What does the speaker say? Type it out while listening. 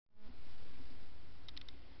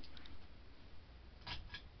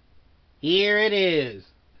Here it is.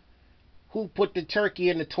 Who put the turkey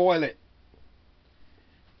in the toilet?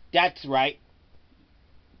 That's right.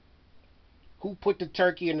 Who put the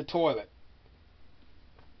turkey in the toilet?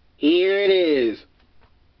 Here it is.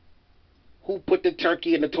 Who put the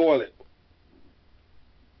turkey in the toilet?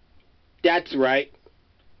 That's right.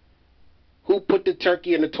 Who put the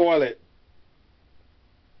turkey in the toilet?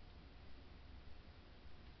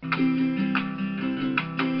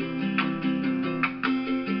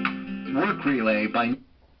 Work relay by...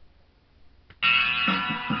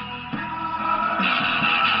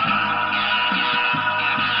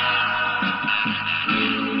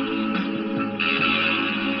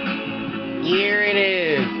 Here it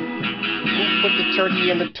is. Who put the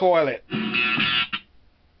turkey in the toilet?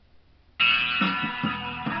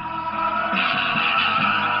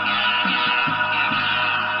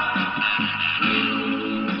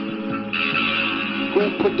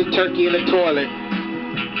 Who put the turkey in the toilet?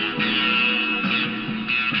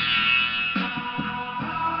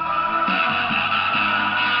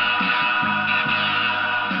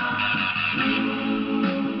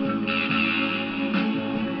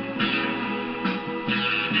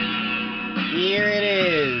 Here it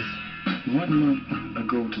is. 1 month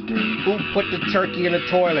ago today, Who put the turkey in the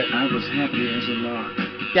toilet? I was happy as a lark.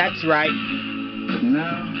 That's right. But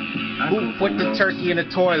now, I Who go put for the walks, turkey in the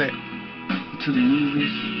toilet? to the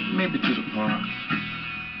movies, maybe to the park.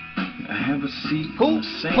 I have a seat Who on the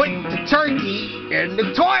same put the turkey in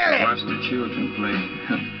the toilet? Watch the children play.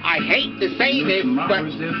 I hate to say this, but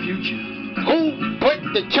Tomorrow's their future. who put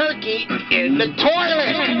the turkey in the Just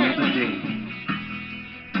toilet? another day.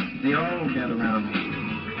 They all gather around me.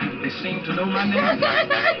 They seem to know my name.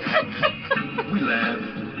 We laugh,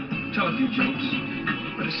 tell a few jokes,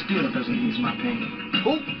 but it still doesn't ease my pain.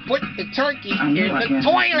 Who put the turkey I know in I the can't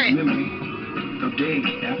toilet? memory, though day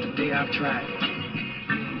after day I've tried.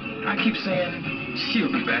 I keep saying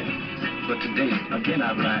she'll be back, but today again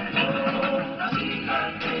I ride.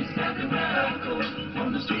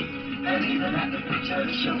 On the street, and even at the picture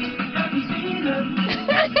show, have you seen her?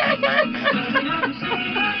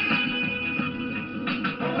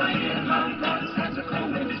 Oh, I hear her voice as the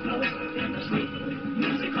cold winds blow in the street.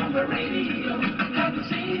 Music on the radio. Have you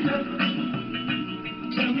seen her?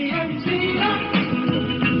 Tell me, have you seen her?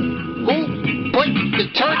 Who put the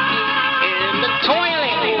turkey in the toilet?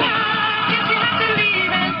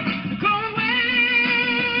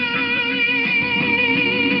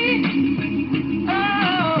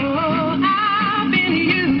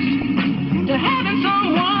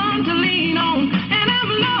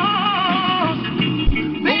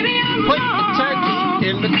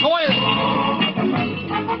 In the toilet.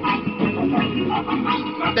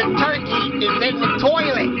 The turkey is in the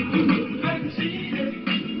toilet.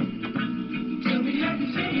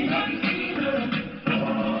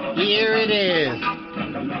 Here it is.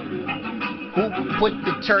 Who put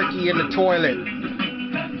the turkey in the toilet?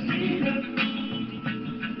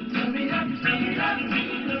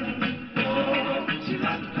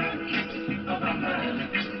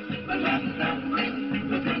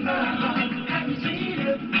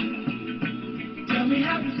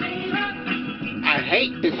 I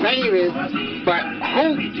hate to say this, but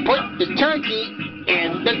who put the turkey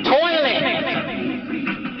in the toilet?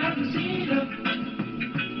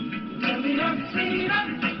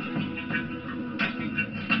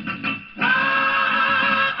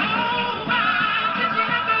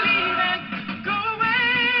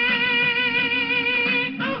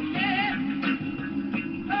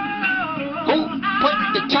 Who put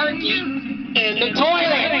the turkey in the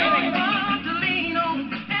toilet?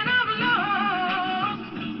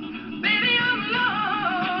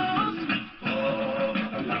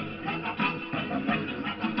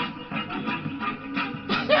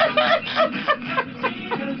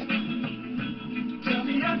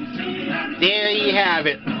 There you have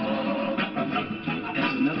it.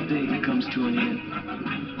 As another day comes to an end,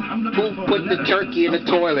 I'm looking Who for put the turkey in the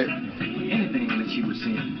toilet? Anything that you would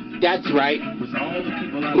send. That's right. With all the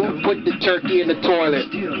people I Who know, put the turkey in the toilet?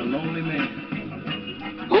 still a lonely man.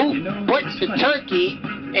 Who put the turkey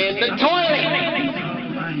in the toilet?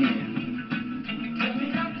 My hand.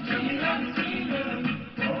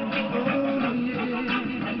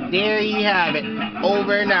 There you have it.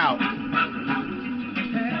 Over and out.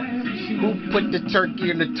 Who put the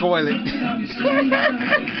turkey in the toilet?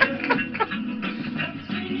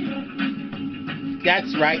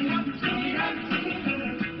 That's right.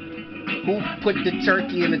 Who put the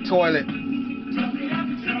turkey in the toilet?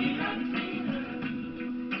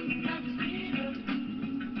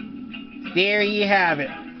 There you have it.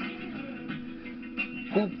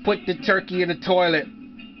 Who put the turkey in the toilet?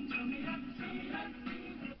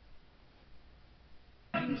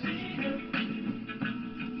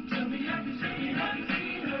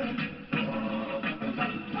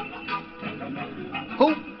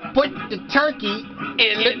 put the turkey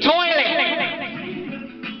in the toilet?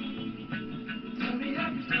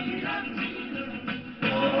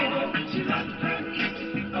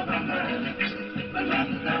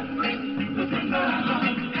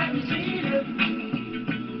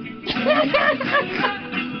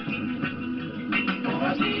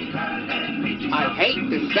 I hate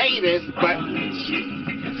to say this, but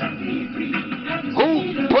who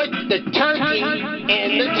put the turkey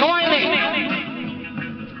in the toilet?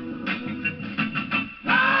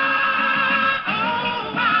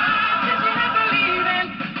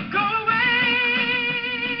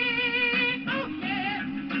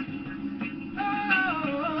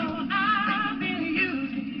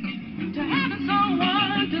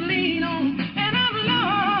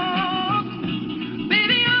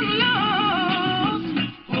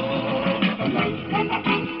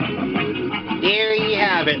 There you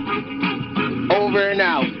have it. Over and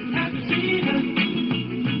out.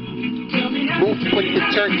 Who put the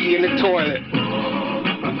turkey in the toilet?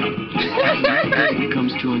 It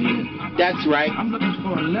comes to an end. That's right. I'm looking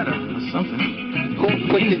for a letter or something. Who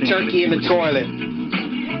put the turkey in the toilet?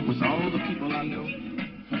 With all the people I know,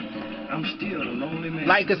 I'm still a lonely man.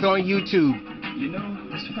 Like us on YouTube. You know,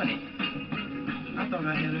 it's funny. I thought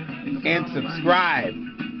I had her in the And subscribe.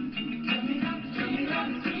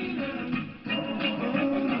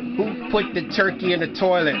 Who put the turkey in the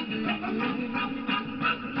toilet?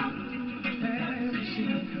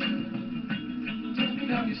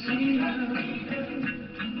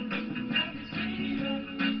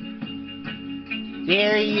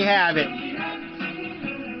 There you have it.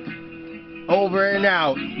 Over and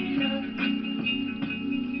out.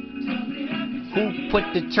 Who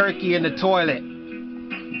put the turkey in the toilet?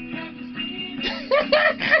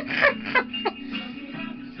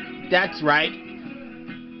 That's right.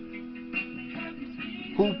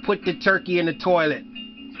 Who put the turkey in the toilet?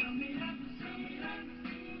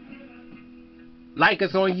 Like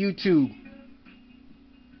us on YouTube.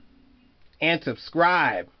 And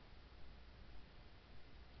subscribe.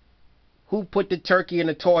 Who put the turkey in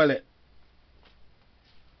the toilet?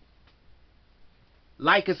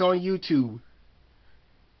 Like us on YouTube.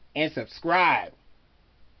 And subscribe.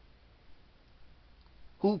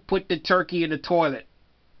 Who put the turkey in the toilet?